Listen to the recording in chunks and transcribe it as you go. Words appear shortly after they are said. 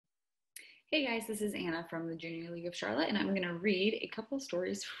Hey guys, this is Anna from the Junior League of Charlotte, and I'm going to read a couple of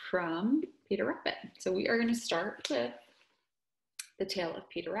stories from Peter Rabbit. So we are going to start with The Tale of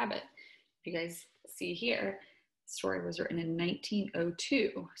Peter Rabbit. If you guys see here, the story was written in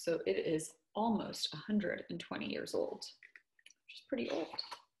 1902, so it is almost 120 years old, which is pretty old.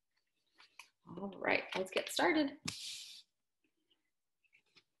 All right, let's get started.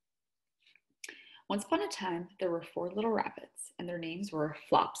 Once upon a time, there were 4 little rabbits, and their names were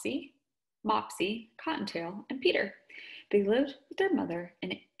Flopsy, Mopsy, Cottontail, and Peter. They lived with their mother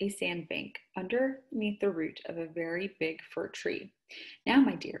in a sandbank underneath the root of a very big fir tree. Now,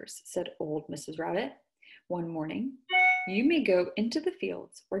 my dears, said old Mrs. Rabbit, one morning, you may go into the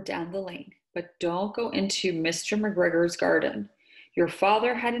fields or down the lane, but don't go into Mr. McGregor's garden. Your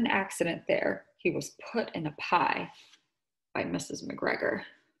father had an accident there. He was put in a pie by Mrs. McGregor.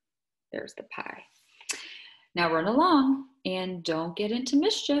 There's the pie. Now run along and don't get into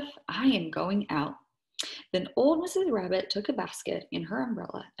mischief. I am going out. Then old Mrs. Rabbit took a basket and her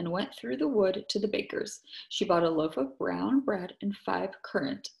umbrella and went through the wood to the baker's. She bought a loaf of brown bread and 5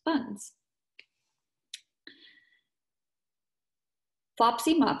 currant buns.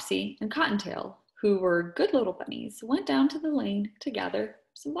 Flopsy, Mopsy, and Cottontail, who were good little bunnies, went down to the lane to gather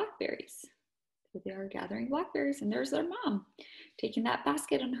some blackberries. So they are gathering blackberries, and there's their mom taking that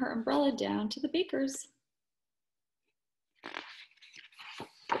basket and her umbrella down to the baker's.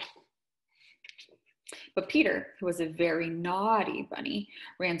 But Peter, who was a very naughty bunny,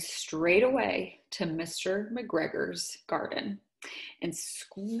 ran straight away to Mr. McGregor's garden and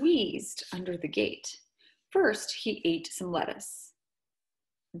squeezed under the gate. First, he ate some lettuce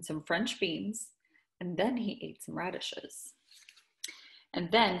and some French beans, and then he ate some radishes. And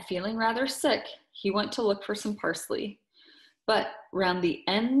then, feeling rather sick, he went to look for some parsley. But round the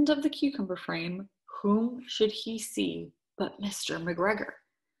end of the cucumber frame, whom should he see but Mr. McGregor?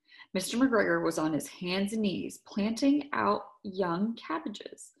 Mr. McGregor was on his hands and knees planting out young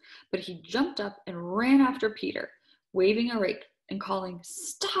cabbages, but he jumped up and ran after Peter, waving a rake and calling,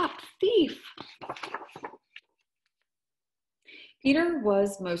 "Stop, thief!" Peter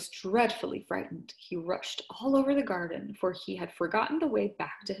was most dreadfully frightened. He rushed all over the garden, for he had forgotten the way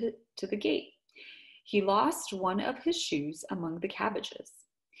back to the gate. He lost one of his shoes among the cabbages,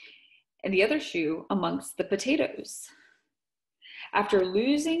 and the other shoe amongst the potatoes. After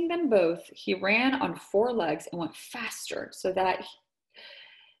losing them both, he ran on 4 legs and went faster, so that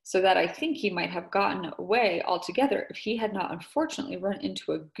I think he might have gotten away altogether if he had not unfortunately run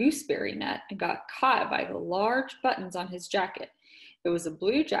into a gooseberry net and got caught by the large buttons on his jacket. It was a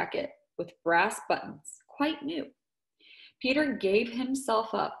blue jacket with brass buttons, quite new. Peter gave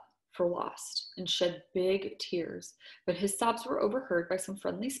himself up for lost and shed big tears, but his sobs were overheard by some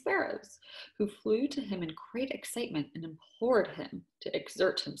friendly sparrows, who flew to him in great excitement and implored him to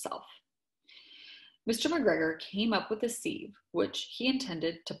exert himself. Mr. McGregor came up with a sieve, which he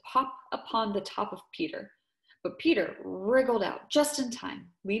intended to pop upon the top of Peter, but Peter wriggled out just in time,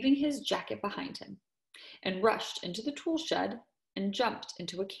 leaving his jacket behind him, and rushed into the tool shed and jumped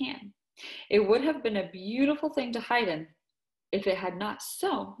into a can. It would have been a beautiful thing to hide in if it had not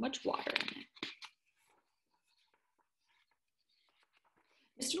so much water in it.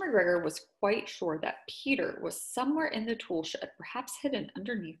 Mr. McGregor was quite sure that Peter was somewhere in the tool shed, perhaps hidden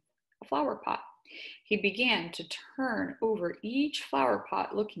underneath a flower pot. He began to turn over each flower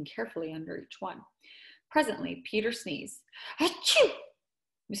pot, looking carefully under each one. Presently, Peter sneezed. Achoo!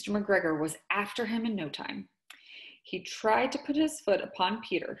 Mr. McGregor was after him in no time. He tried to put his foot upon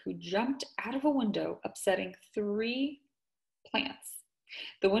Peter, who jumped out of a window, upsetting 3 plants.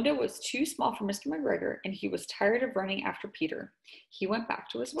 The window was too small for Mr. McGregor, and he was tired of running after Peter. He went back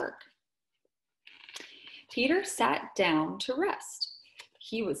to his work. Peter sat down to rest.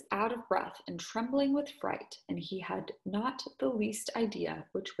 He was out of breath and trembling with fright, and he had not the least idea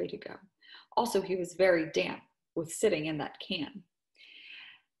which way to go. Also, he was very damp with sitting in that can.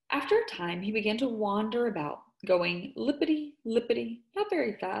 After a time, he began to wander about, going lippity, lippity, not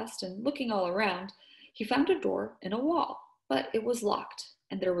very fast, and looking all around. He found a door in a wall, but it was locked,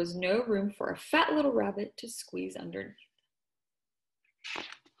 and there was no room for a fat little rabbit to squeeze underneath.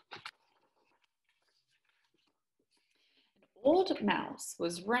 An old mouse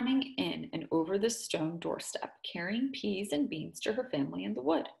was running in and over the stone doorstep, carrying peas and beans to her family in the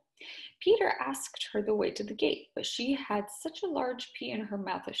wood. Peter asked her the way to the gate, but she had such a large pea in her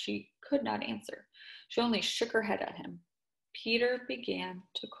mouth that she could not answer. She only shook her head at him. Peter began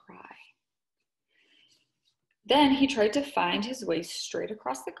to cry. Then he tried to find his way straight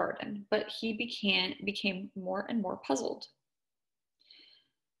across the garden, but he became more and more puzzled.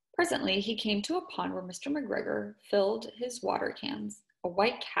 Presently, he came to a pond where Mr. McGregor filled his water cans. A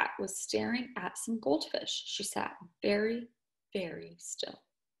white cat was staring at some goldfish. She sat very, very still.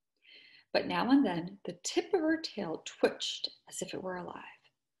 But now and then the tip of her tail twitched as if it were alive.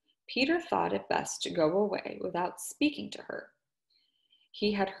 Peter thought it best to go away without speaking to her.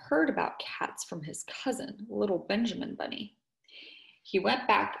 He had heard about cats from his cousin, little Benjamin Bunny. He went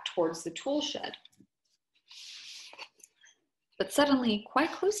back towards the tool shed. But suddenly,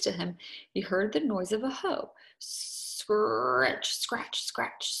 quite close to him, he heard the noise of a hoe. Scratch, scratch,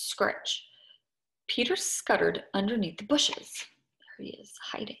 scratch, scratch. Peter scuttered underneath the bushes. There he is,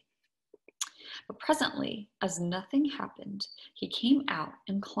 hiding. But presently, as nothing happened, he came out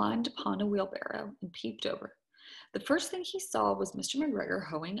and climbed upon a wheelbarrow and peeped over. The first thing he saw was Mr. McGregor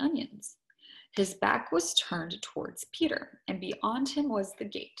hoeing onions. His back was turned towards Peter, and beyond him was the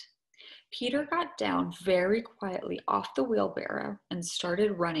gate. Peter got down very quietly off the wheelbarrow and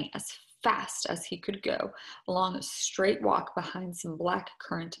started running as fast as he could go along a straight walk behind some black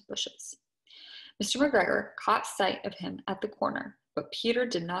currant bushes. Mr. McGregor caught sight of him at the corner, but Peter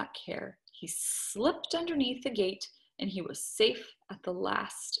did not care. He slipped underneath the gate, and he was safe at the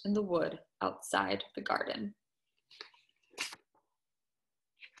last in the wood outside the garden.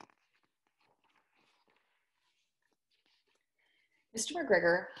 Mr.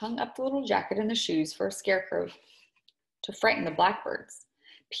 McGregor hung up the little jacket and the shoes for a scarecrow to frighten the blackbirds.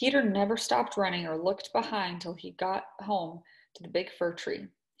 Peter never stopped running or looked behind till he got home to the big fir tree.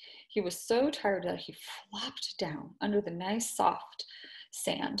 He was so tired that he flopped down under the nice soft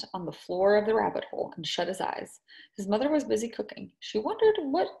sand on the floor of the rabbit hole and shut his eyes. His mother was busy cooking. She wondered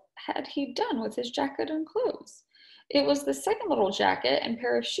what had he done with his jacket and clothes. It was the second little jacket and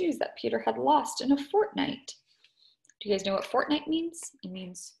pair of shoes that Peter had lost in a fortnight. Do you guys know what fortnight means? It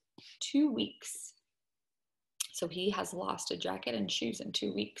means 2 weeks. So he has lost a jacket and shoes in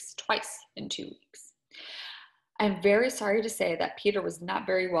 2 weeks, twice in 2 weeks. I'm very sorry to say that Peter was not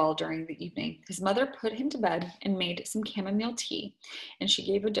very well during the evening. His mother put him to bed and made some chamomile tea, and she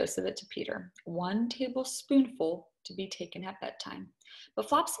gave a dose of it to Peter, 1 tablespoonful to be taken at bedtime. But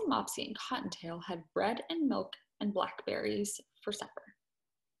Flopsy, Mopsy, and Cottontail had bread and milk and blackberries for supper.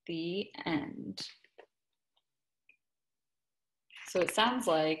 The end. So it sounds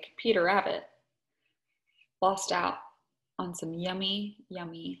like Peter Rabbit lost out on some yummy,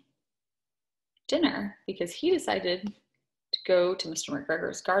 yummy dinner because he decided to go to Mr.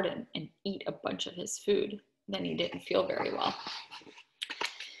 McGregor's garden and eat a bunch of his food. Then he didn't feel very well.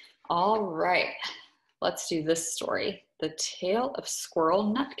 All right, let's do this story, The Tale of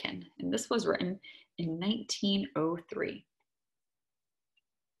Squirrel Nutkin. And this was written in 1903.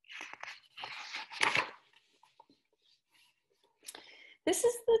 This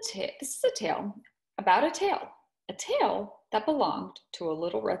is a tale about a tail that belonged to a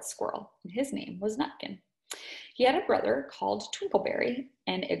little red squirrel, and his name was Nutkin. He had a brother called Twinkleberry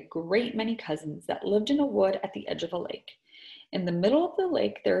and a great many cousins that lived in a wood at the edge of a lake. In the middle of the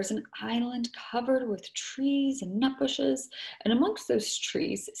lake, there is an island covered with trees and nut bushes, and amongst those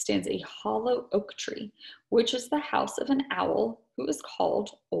trees stands a hollow oak tree, which is the house of an owl who is called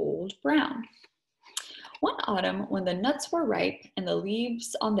Old Brown. One autumn, when the nuts were ripe and the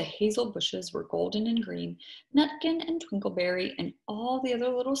leaves on the hazel bushes were golden and green, Nutkin and Twinkleberry and all the other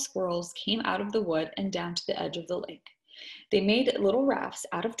little squirrels came out of the wood and down to the edge of the lake. They made little rafts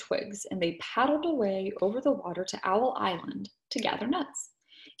out of twigs, and they paddled away over the water to Owl Island to gather nuts.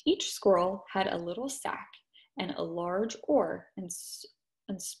 Each squirrel had a little sack and a large oar and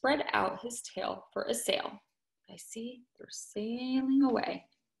spread out his tail for a sail. I see they're sailing away.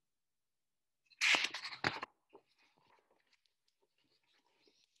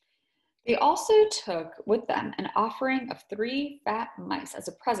 They also took with them an offering of 3 fat mice as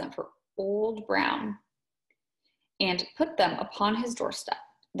a present for Old Brown and put them upon his doorstep.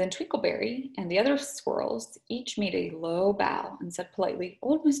 Then Twinkleberry and the other squirrels each made a low bow and said politely,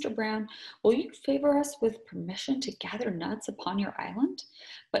 "Old Mr. Brown, will you favor us with permission to gather nuts upon your island?"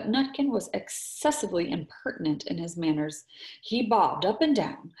 But Nutkin was excessively impertinent in his manners. He bobbed up and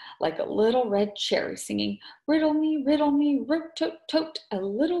down like a little red cherry, singing, riddle me, rote tote tote, a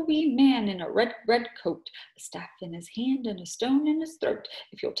little wee man in a red, red coat, a staff in his hand and a stone in his throat.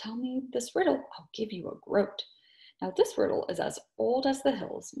 If you'll tell me this riddle, I'll give you a groat. Now this riddle is as old as the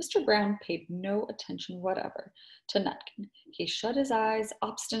hills. Mr. Brown paid no attention whatever to Nutkin. He shut his eyes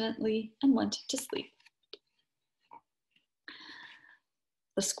obstinately and went to sleep.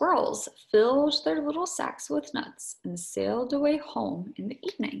 The squirrels filled their little sacks with nuts and sailed away home in the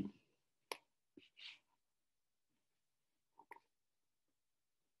evening.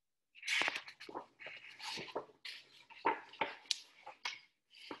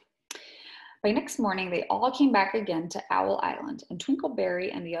 By next morning, they all came back again to Owl Island, and Twinkleberry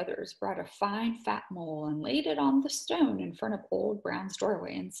and the others brought a fine fat mole and laid it on the stone in front of Old Brown's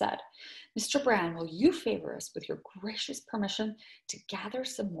doorway and said, "Mr. Brown, will you favor us with your gracious permission to gather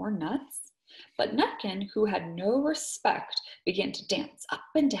some more nuts?" But Nutkin, who had no respect, began to dance up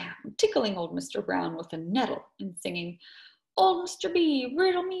and down, tickling old Mr. Brown with a nettle and singing, "Old Mr. B,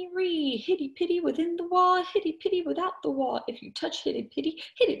 riddle me ree, hitty pitty within the wall, hitty pitty without the wall. If you touch hitty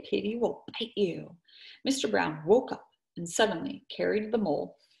pitty will bite you." Mr. Brown woke up and suddenly carried the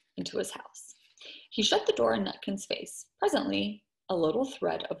mole into his house. He shut the door in Nutkin's face. Presently, a little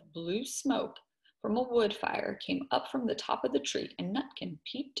thread of blue smoke from a wood fire came up from the top of the tree, and Nutkin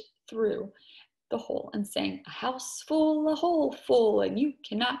peeped through the hole and sang, "A house full, a hole full, and you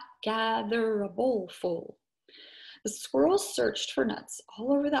cannot gather a bowl full." The squirrels searched for nuts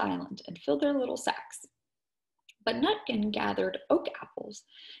all over the island and filled their little sacks. But Nutkin gathered oak apples,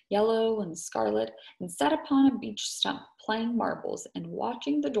 yellow and scarlet, and sat upon a beech stump playing marbles and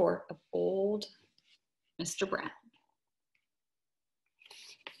watching the door of old Mr. Brown.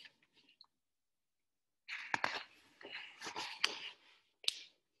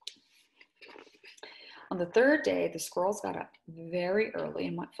 On the third day, the squirrels got up very early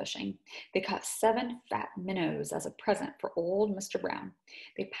and went fishing. They caught 7 fat minnows as a present for old Mr. Brown.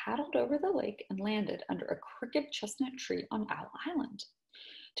 They paddled over the lake and landed under a crooked chestnut tree on Owl Island.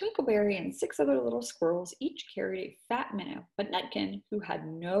 Twinkleberry and 6 other little squirrels each carried a fat minnow, but Nutkin, who had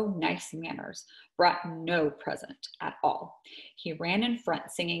no nice manners, brought no present at all. He ran in front,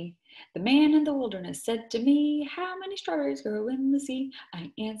 singing, "The man in the wilderness said to me, 'How many strawberries grow in the sea?'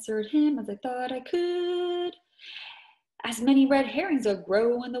 I answered him as I thought I could, 'As many red herrings will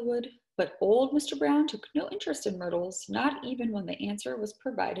grow in the wood.'" But old Mr. Brown took no interest in riddles, not even when the answer was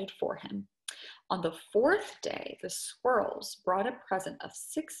provided for him. On the 4th day, the squirrels brought a present of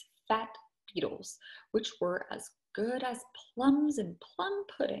 6 fat beetles, which were as good as plums in plum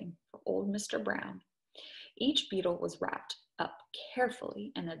pudding for old Mr. Brown. Each beetle was wrapped up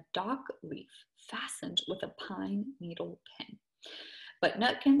carefully in a dock leaf fastened with a pine needle pin. But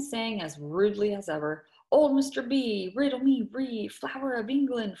Nutkin sang as rudely as ever, "Old Mr. B, riddle me ree, flower of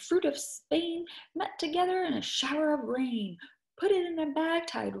England, fruit of Spain, met together in a shower of rain. Put it in a bag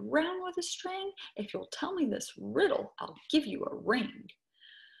tied round with a string. If you'll tell me this riddle, I'll give you a ring."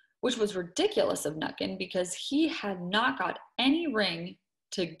 Which was ridiculous of Nutkin because he had not got any ring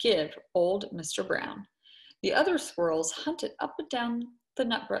to give old Mr. Brown. The other squirrels hunted up and down the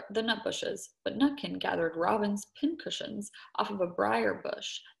nut bushes, but Nutkin gathered robin's pincushions off of a briar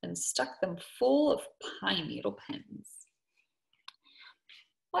bush and stuck them full of pine needle pins.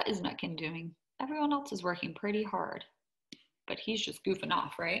 What is Nutkin doing? Everyone else is working pretty hard, but he's just goofing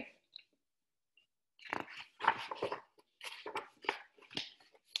off, right?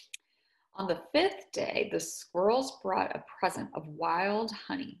 On the 5th day, the squirrels brought a present of wild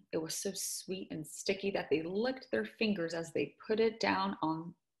honey. It was so sweet and sticky that they licked their fingers as they put it down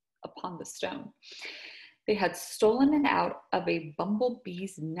upon the stone. They had stolen it out of a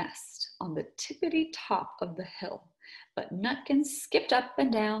bumblebee's nest on the tippity top of the hill. But Nutkin skipped up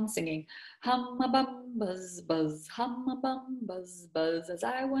and down, singing, "Hum-a-bum, buzz, buzz, hum-a-bum, buzz, buzz. As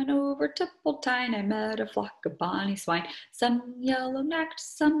I went over Tipple-Tine, I met a flock of bonny swine, some yellow-nacked,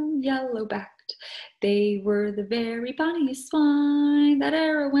 some yellow-backed. They were the very bonniest swine that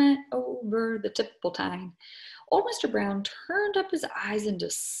e'er went over the Tipple-Tine." Old Mr. Brown turned up his eyes in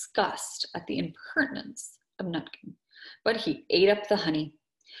disgust at the impertinence of Nutkin, but he ate up the honey.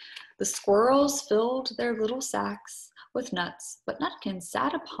 The squirrels filled their little sacks with nuts, but Nutkin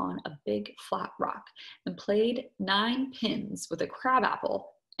sat upon a big flat rock and played 9 pins with a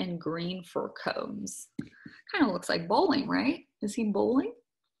crabapple and green fir cones. Kind of looks like bowling, right? Is he bowling?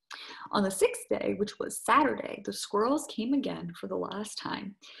 On the 6th day, which was Saturday, the squirrels came again for the last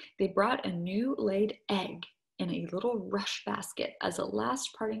time. They brought a new laid egg in a little rush basket as a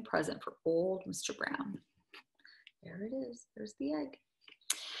last parting present for old Mr. Brown. There it is. There's the egg.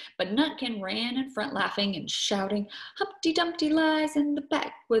 But Nutkin ran in front laughing and shouting, "Humpty Dumpty lies in the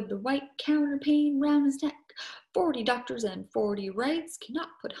back with the white counterpane round his neck. 40 doctors and 40 wrights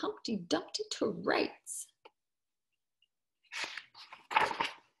cannot put Humpty Dumpty to rights."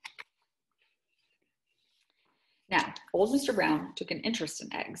 Now, old Mr. Brown took an interest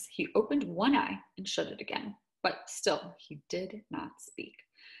in eggs. He opened one eye and shut it again, but still he did not speak.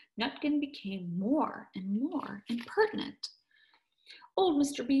 Nutkin became more and more impertinent. "Old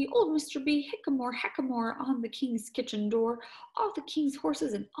Mr. B, hickamore, hackamore on the king's kitchen door. All the king's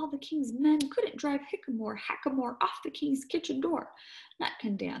horses and all the king's men couldn't drive hickamore, hackamore off the king's kitchen door."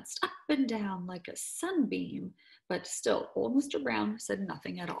 Nutkin danced up and down like a sunbeam, but still old Mr. Brown said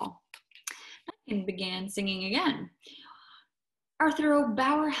nothing at all. and began singing again. Arthur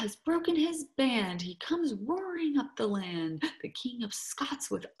O'Bower has broken his band. He comes roaring up the land. The King of Scots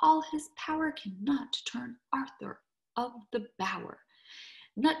with all his power cannot turn Arthur of the Bower.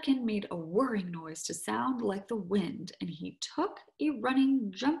 Nutkin made a whirring noise to sound like the wind, and he took a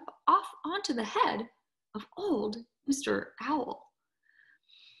running jump off onto the head of old Mr. Owl.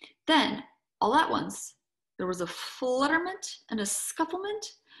 Then, all at once, there was a flutterment and a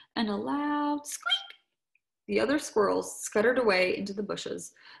scufflement and a loud squeak. The other squirrels scuttered away into the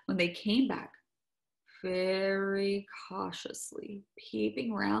bushes. When they came back, very cautiously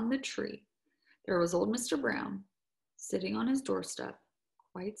peeping round the tree, there was old Mr. Brown sitting on his doorstep,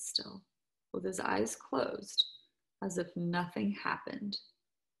 quite still, with his eyes closed, as if nothing happened.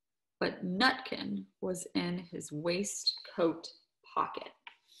 But Nutkin was in his waistcoat pocket.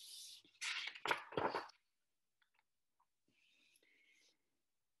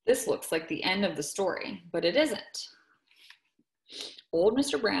 This looks like the end of the story, but it isn't. Old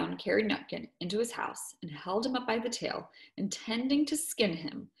Mr. Brown carried Nutkin into his house and held him up by the tail, intending to skin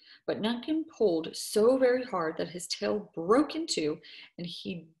him. But Nutkin pulled so very hard that his tail broke in two, and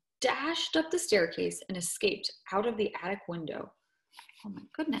he dashed up the staircase and escaped out of the attic window. Oh my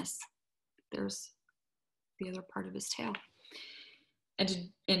goodness, there's the other part of his tail.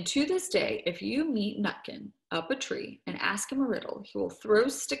 And to this day, if you meet Nutkin up a tree and ask him a riddle, he will throw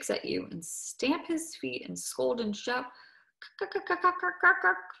sticks at you and stamp his feet and scold and shout,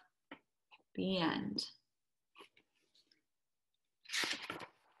 the end.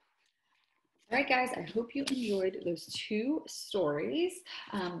 All right, guys, I hope you enjoyed those 2 stories.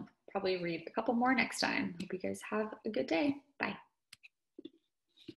 Probably read a couple more next time. Hope you guys have a good day. Bye.